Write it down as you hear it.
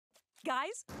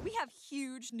Guys, we have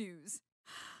huge news.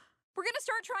 We're gonna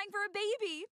start trying for a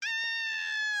baby.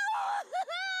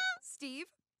 Steve,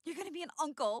 you're gonna be an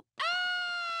uncle.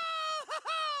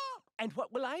 And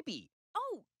what will I be?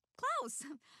 Oh, Klaus,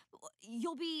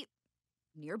 you'll be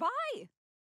nearby.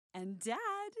 And Dad,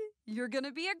 you're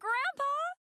gonna be a grandpa.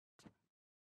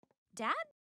 Dad?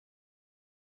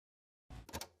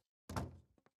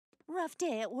 Rough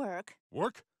day at work.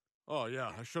 Work? Oh,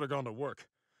 yeah, I should have gone to work.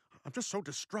 I'm just so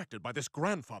distracted by this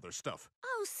grandfather stuff.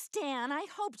 Oh, Stan, I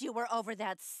hoped you were over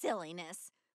that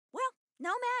silliness. Well,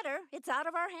 no matter. It's out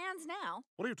of our hands now.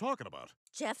 What are you talking about?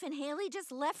 Jeff and Hayley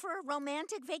just left for a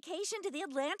romantic vacation to the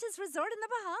Atlantis Resort in the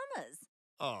Bahamas.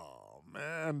 Oh,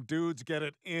 man, dudes get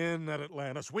it in at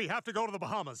Atlantis. We have to go to the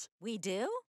Bahamas. We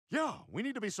do? Yeah, we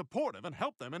need to be supportive and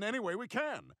help them in any way we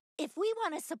can. If we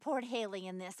want to support Hayley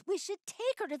in this, we should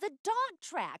take her to the dog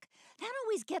track. That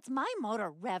always gets my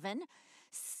motor revving.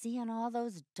 Seeing all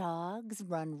those dogs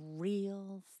run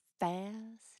real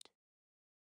fast.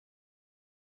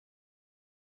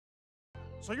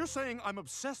 So you're saying I'm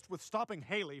obsessed with stopping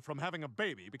Hayley from having a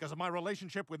baby because of my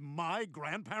relationship with my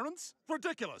grandparents?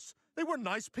 Ridiculous! They were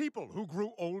nice people who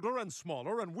grew older and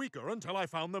smaller and weaker until I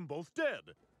found them both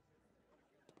dead.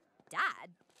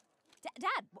 Dad?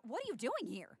 Dad, what are you doing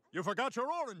here? You forgot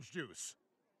your orange juice.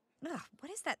 Ugh,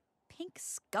 what is that pink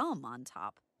scum on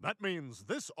top? That means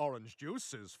this orange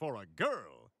juice is for a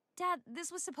girl. Dad,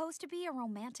 this was supposed to be a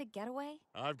romantic getaway?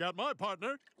 I've got my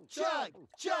partner. Chug,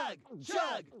 chug,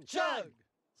 chug, chug.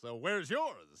 So where's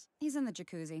yours? He's in the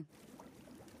jacuzzi.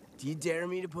 Do you dare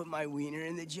me to put my wiener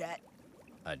in the jet?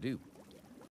 I do.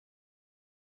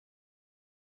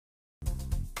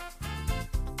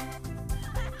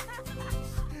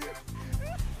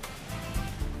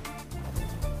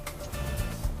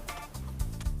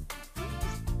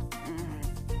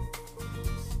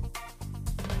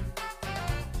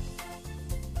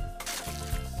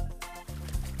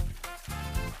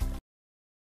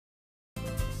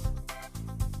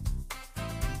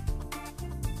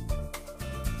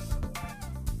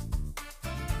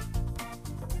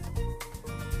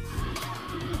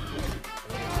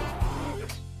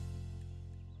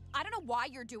 I don't know why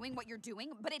you're doing what you're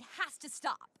doing, but it has to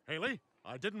stop. Hayley,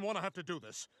 I didn't want to have to do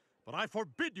this, but I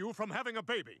forbid you from having a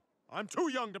baby. I'm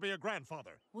too young to be a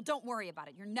grandfather. Well, don't worry about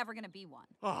it. You're never gonna be one.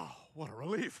 Oh, what a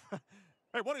relief.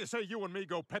 Hey, what do you say you and me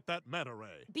go pet that manta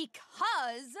ray?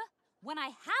 Because when I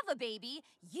have a baby,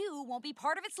 you won't be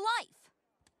part of its life.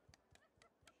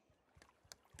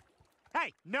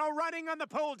 Hey, no running on the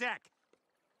pool deck.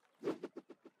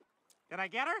 Did I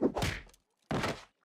get her?